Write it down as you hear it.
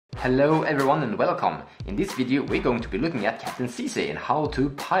Hello everyone and welcome. In this video we're going to be looking at Captain Sisay and how to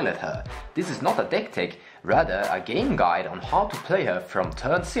pilot her. This is not a deck tech, rather a game guide on how to play her from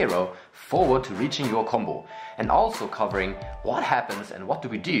turn 0 forward to reaching your combo, and also covering what happens and what do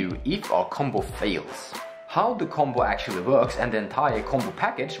we do if our combo fails. How the combo actually works and the entire combo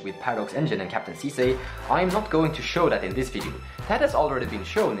package with Paradox Engine and Captain Sisay, I'm not going to show that in this video. That has already been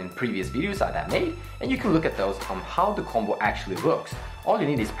shown in previous videos that I made, and you can look at those on how the combo actually works. All you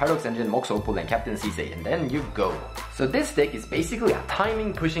need is Paradox Engine, Mox Opal and Captain Sisay, and then you go. So this deck is basically a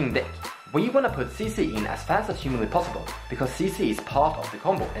timing pushing deck. We want to put Sisay in as fast as humanly possible, because Sisay is part of the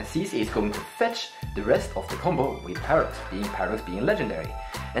combo and Sisay is going to fetch the rest of the combo with Paradox being legendary.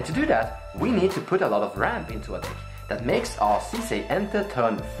 And to do that, we need to put a lot of ramp into a deck that makes our Sisay enter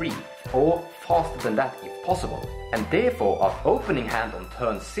turn 3 or faster than that if possible. And therefore our opening hand on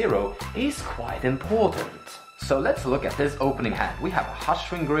turn 0 is quite important. So let's look at this opening hand. We have a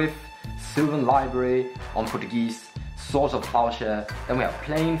Hushwing Gryph, Sylvan Library on Portuguese, Swords of Plowshare, then we have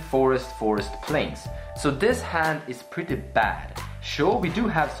Plain, Forest, Forest, Plains. So this hand is pretty bad. Sure, we do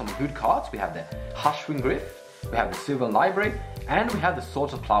have some good cards. We have the Hushwing Gryph, we have the Sylvan Library, and we have the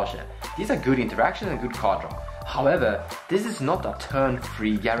Swords of Plowshare. These are good interactions and good card draw. However, this is not a turn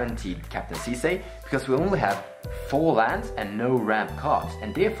 3 guaranteed Captain Sisay, because we only have 4 lands and no ramp cards,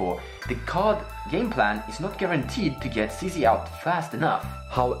 and therefore the card game plan is not guaranteed to get Sisay out fast enough.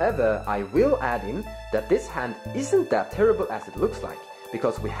 However, I will add in that this hand isn't that terrible as it looks like,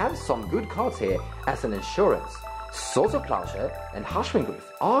 because we have some good cards here as an insurance. Swords of Plowshare and Hushwing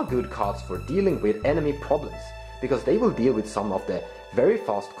Gryph are good cards for dealing with enemy problems, because they will deal with some of the very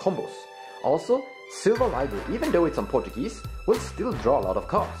fast combos. Also, Silver Library, even though it's on Portuguese, will still draw a lot of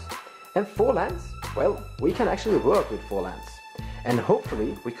cards. And 4 lands? Well, we can actually work with 4 lands. And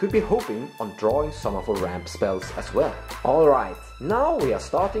hopefully, we could be hoping on drawing some of our ramp spells as well. Alright, now we are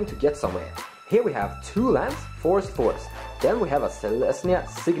starting to get somewhere. Here we have 2 lands, Forest, Forest. Then we have a Celestia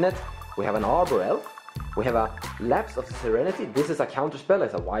Signet, we have an Arbor Elf, we have a Lapse of Serenity. This is a counterspell,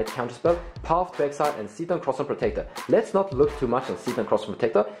 it's a white counterspell. Path to Exile and Seaton Crossland Protector. Let's not look too much on Seaton Crossland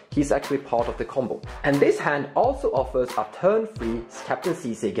Protector, he's actually part of the combo. And this hand also offers a turn 3 Captain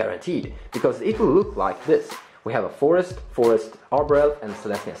Sisay guaranteed, because it will look like this. We have a Forest, Forest, Arbor Elf and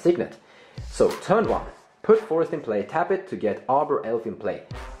Celestia Signet. So turn 1, put Forest in play, tap it to get Arbor Elf in play.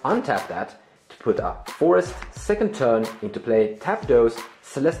 Untap that to put a Forest second turn into play, tap those,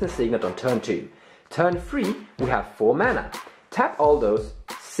 Celestia Signet on turn 2. Turn 3, we have 4 mana. Tap all those,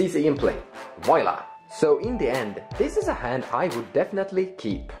 Sisay in play. Voila! So in the end, this is a hand I would definitely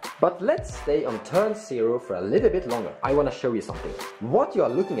keep. But let's stay on turn 0 for a little bit longer. I want to show you something. What you are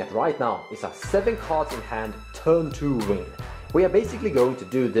looking at right now is a 7 cards in hand turn 2 win. We are basically going to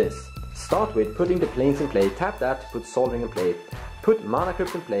do this. Start with putting the Plains in play, tap that, put Sol Ring in play, put Mana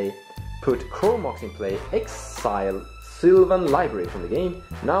Crypt in play, put Chromox in play, exile Sylvan Library from the game.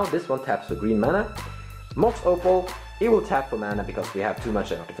 Now this one taps for green mana. Mox Opal, it will tap for mana because we have too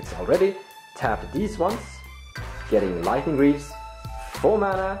much artifacts already. Tap these ones, getting Lightning Greaves, 4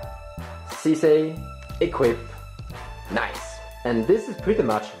 mana, Sisay, equip, nice. And this is pretty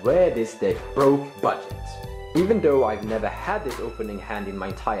much where this deck broke budget. Even though I've never had this opening hand in my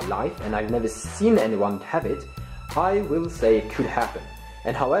entire life and I've never seen anyone have it, I will say it could happen.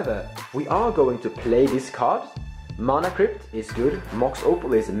 And however, we are going to play this card. Mana Crypt is good, Mox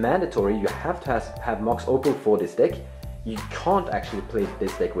Opal is mandatory, you have to have Mox Opal for this deck. You can't actually play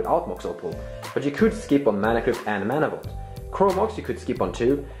this deck without Mox Opal, but you could skip on Mana Crypt and Mana Vault. Chromox you could skip on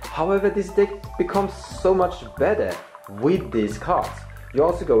too, however this deck becomes so much better with these cards. You're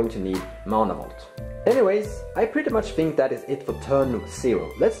also going to need Mana Vault. Anyways, I pretty much think that is it for turn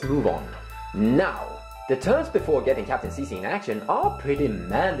 0, let's move on. Now, the turns before getting Captain Sisay in action are pretty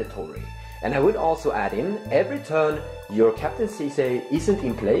mandatory. And I would also add in, every turn your Captain Sisay isn't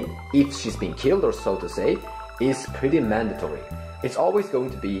in play, if she's been killed or so to say, is pretty mandatory. It's always going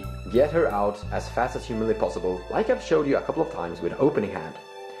to be get her out as fast as humanly possible, like I've showed you a couple of times with an opening hand.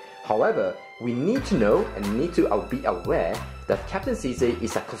 However, we need to know and need to be aware that Captain Sisay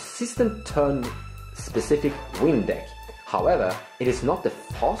is a consistent turn specific win deck. However, it is not the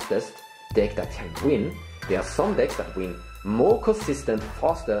fastest deck that can win. There are some decks that win more consistent,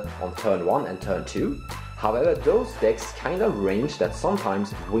 faster on turn 1 and turn 2. However, those decks kind of range that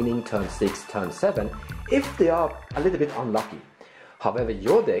sometimes winning turn 6, turn 7, if they are a little bit unlucky. However,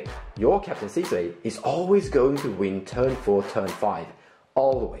 your deck, your Captain Sisay, is always going to win turn 4, turn 5,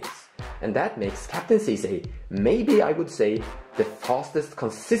 always. And that makes Captain Sisay, maybe I would say, the fastest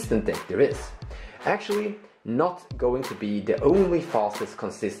consistent deck there is. Actually, not going to be the only fastest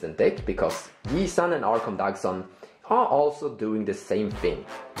consistent deck, because Yi-San and Archon Dagson are also doing the same thing,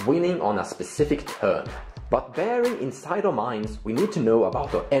 winning on a specific turn. But bearing inside our minds, we need to know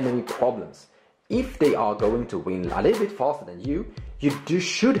about our enemy problems. If they are going to win a little bit faster than you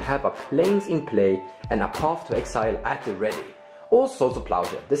should have a plains in play and a path to exile at the ready. Or Swords of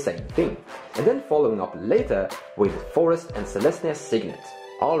Plowshare, the same thing. And then following up later with Forest and Celestia Signet.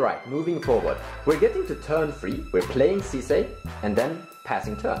 Alright, moving forward. We're getting to turn 3, we're playing Sisay, and then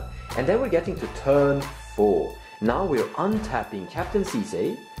passing turn. And then we're getting to turn 4. Now we're untapping Captain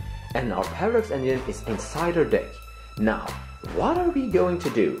Sisay, and our Paradox Engine is inside our deck. Now, what are we going to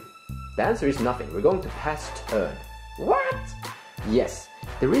do? The answer is nothing, we're going to pass turn. What? Yes,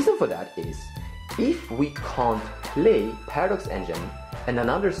 the reason for that is, if we can't play Paradox Engine and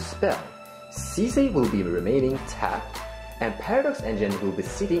another spell, Sisay will be remaining tapped, and Paradox Engine will be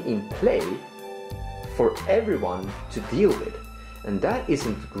sitting in play for everyone to deal with. And that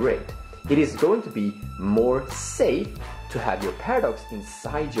isn't great. It is going to be more safe to have your Paradox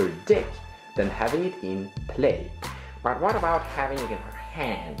inside your deck than having it in play. But what about having it in our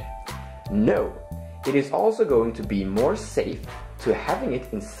hand? No, it is also going to be more safe to having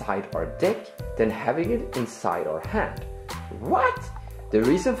it inside our deck than having it inside our hand. What? The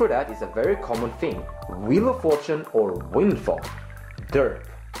reason for that is a very common thing, Wheel of Fortune or Windfall. Derp.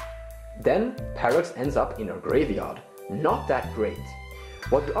 Then Paradox ends up in our graveyard. Not that great.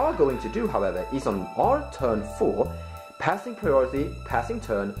 What we are going to do, however, is on our turn 4, passing priority, passing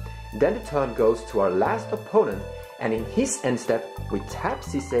turn, then the turn goes to our last opponent, and in his end step we tap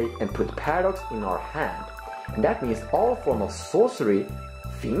Sisay and put Paradox in our hand. And that means all form of sorcery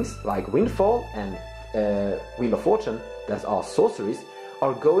things like Windfall and Wheel of Fortune, that are sorceries,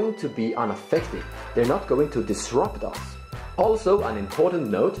 are going to be unaffected. They're not going to disrupt us. Also, an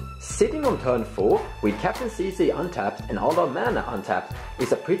important note, sitting on turn 4 with Captain Sisay untapped and all our mana untapped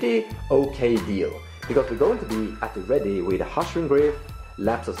is a pretty okay deal, because we're going to be at the ready with Hushing Grave,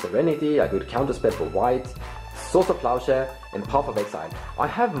 Lapse of Serenity, a good counterspell for white, Swords of Plowshare and Path of Exile. I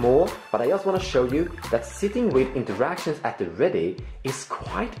have more, but I just want to show you that sitting with interactions at the ready is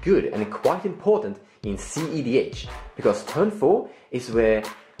quite good and quite important in cEDH, because turn 4 is where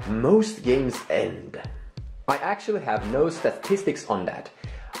most games end. I actually have no statistics on that.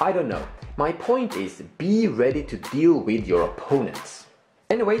 I don't know. My point is, be ready to deal with your opponents.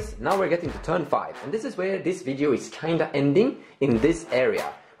 Anyways, now we're getting to turn 5, and this is where this video is kinda ending in this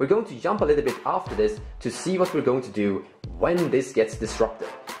area. We're going to jump a little bit after this to see what we're going to do when this gets disrupted.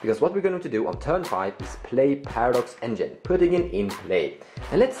 Because what we're going to do on turn 5 is play Paradox Engine, putting it in play.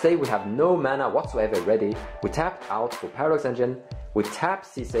 And let's say we have no mana whatsoever ready, we tap out for Paradox Engine, we tap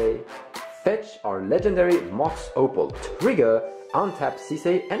Sisay, fetch our legendary Mox Opal, trigger, untap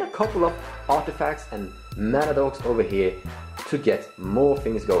Sisay and a couple of artifacts and mana dogs over here to get more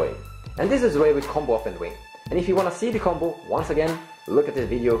things going. And this is where we combo off and win. And if you want to see the combo, once again, look at this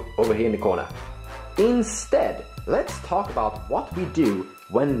video over here in the corner. Instead, let's talk about what we do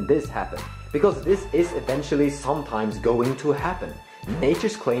when this happens, because this is eventually sometimes going to happen.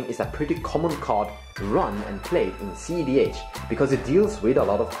 Nature's Claim is a pretty common card run and played in cEDH because it deals with a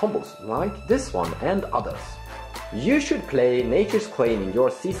lot of combos like this one and others. You should play Nature's Claim in your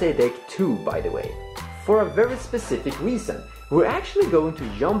Sisay deck too, by the way, for a very specific reason. We're actually going to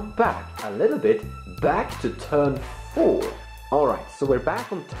jump back a little bit, back to turn 4. Alright, so we're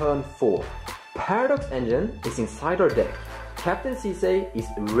back on turn 4. Paradox Engine is inside our deck. Captain Sisay is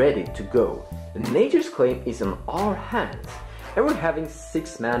ready to go. Nature's Claim is in our hands. And we're having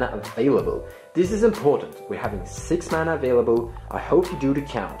 6 mana available. This is important. We're having 6 mana available. I hope you do the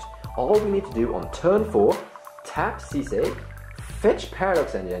count. All we need to do on turn 4, tap Sisay, fetch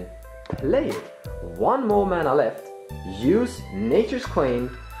Paradox Engine, play it, 1 more mana left, use Nature's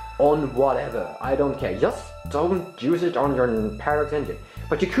Claim on whatever, I don't care, just don't use it on your Paradox Engine.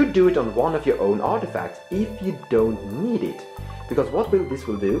 But you could do it on one of your own artifacts if you don't need it. Because what this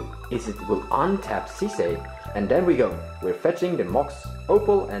will do is it will untap Sisay, and then we go. We're fetching the Mox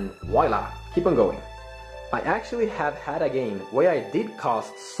Opal and voila, keep on going. I actually have had a game where I did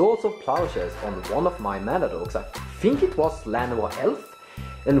cast Swords of Plowshares on one of my mana dogs. I think it was Llanowar Elf,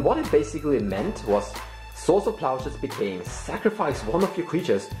 and what it basically meant was Swords of Plowshares became sacrifice one of your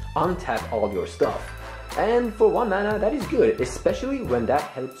creatures, untap all your stuff. And for 1 mana that is good, especially when that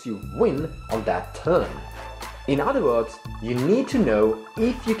helps you win on that turn. In other words, you need to know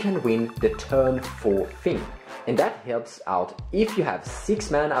if you can win the turn 4 thing. And that helps out if you have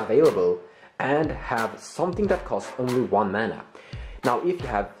 6 mana available and have something that costs only 1 mana. Now if you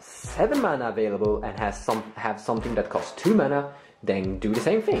have 7 mana available and have something that costs 2 mana, then do the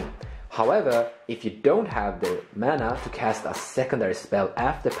same thing. However, if you don't have the mana to cast a secondary spell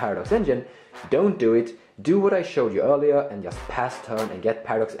after Paradox Engine, don't do it, do what I showed you earlier and just pass turn and get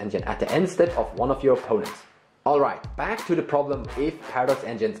Paradox Engine at the end step of one of your opponents. Alright, back to the problem if Paradox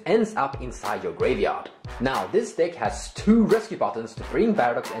Engine ends up inside your graveyard. Now, this deck has 2 rescue buttons to bring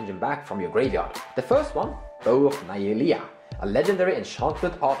Paradox Engine back from your graveyard. The first one, Bow of Nailia, a legendary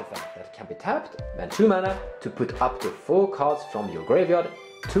enchantment artifact that can be tapped and 2 mana to put up to 4 cards from your graveyard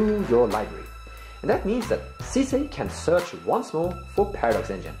to your library. And that means that Sisay can search once more for Paradox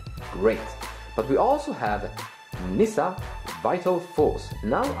Engine. Great. But we also have Nissa, Vital Force,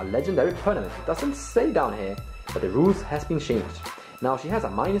 now a legendary permanent. It doesn't say down here, but the rules has been changed. Now she has a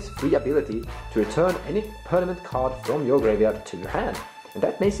 -3 ability to return any permanent card from your graveyard to your hand. And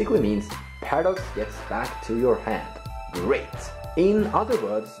that basically means Paradox gets back to your hand. Great! In other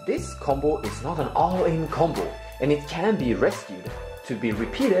words, this combo is not an all-in combo, and it can be rescued to be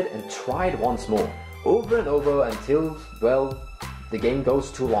repeated and tried once more, over and over until, well, the game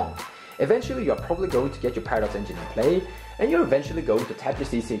goes too long. Eventually you're probably going to get your Paradox Engine in play, and you're eventually going to tap your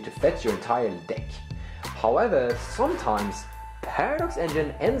CC to fetch your entire deck. However, sometimes Paradox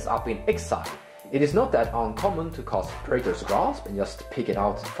Engine ends up in exile. It is not that uncommon to cast Praetor's Grasp and just pick it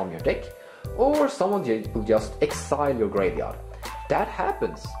out from your deck, or someone will just exile your graveyard. That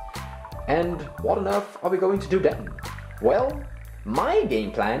happens. And what on earth are we going to do then? Well, my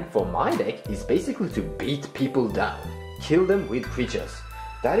game plan for my deck is basically to beat people down, kill them with creatures.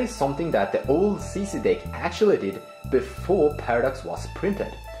 That is something that the old Sisay deck actually did before Paradox was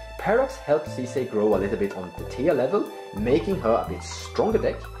printed. Paradox helped Sisay grow a little bit on the tier level, making her a bit stronger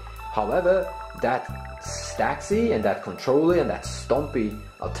deck. However, that Staxy and that Controller and that Stompy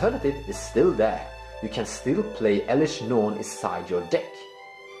alternative is still there. You can still play Elish Norn inside your deck.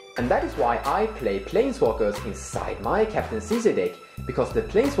 And that is why I play Planeswalkers inside my Captain Sisay deck, because the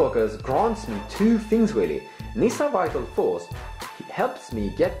Planeswalkers grants me 2 things really. Nissa Vital Force helps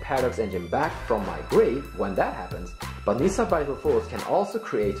me get Paradox Engine back from my grave when that happens, but Nissa Vital Force can also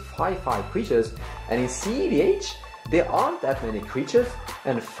create 5/5 creatures, and in cEDH there aren't that many creatures,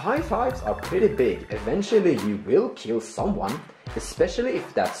 and 5/5s are pretty big. Eventually you will kill someone, especially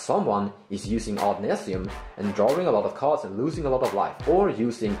if that someone is using Odd-Nasium and drawing a lot of cards and losing a lot of life, or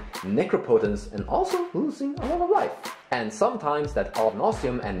using Necropotence and also losing a lot of life. And sometimes that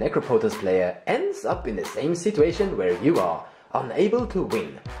Odd-Nasium and Necropotence player ends up in the same situation where you are, unable to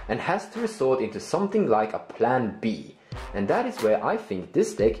win, and has to resort into something like a plan B. And that is where I think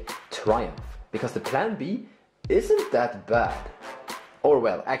this deck triumphs, because the plan B isn't that bad. Or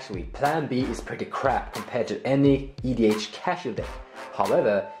well, actually, plan B is pretty crap compared to any EDH casual deck.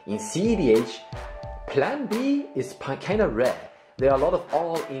 However, in cEDH, plan B is kinda rare. There are a lot of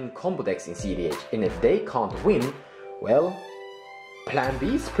all-in combo decks in cEDH, and if they can't win, well, plan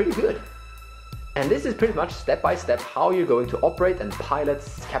B is pretty good. And this is pretty much step by step how you're going to operate and pilot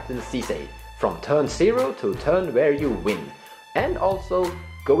Captain Sisay, from turn 0 to turn where you win. And also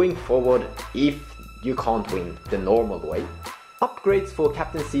going forward if you can't win the normal way. Upgrades for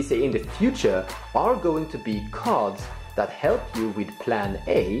Captain Sisay in the future are going to be cards that help you with plan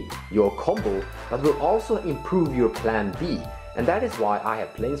A, your combo, but will also improve your plan B. And that is why I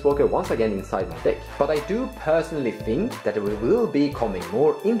have Planeswalker once again inside my deck. But I do personally think that there will be coming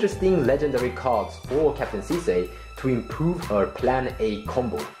more interesting legendary cards for Captain Sisay to improve her plan A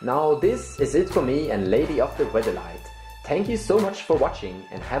combo. Now this is it for me and Lady of the Weatherlight. Thank you so much for watching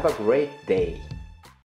and have a great day.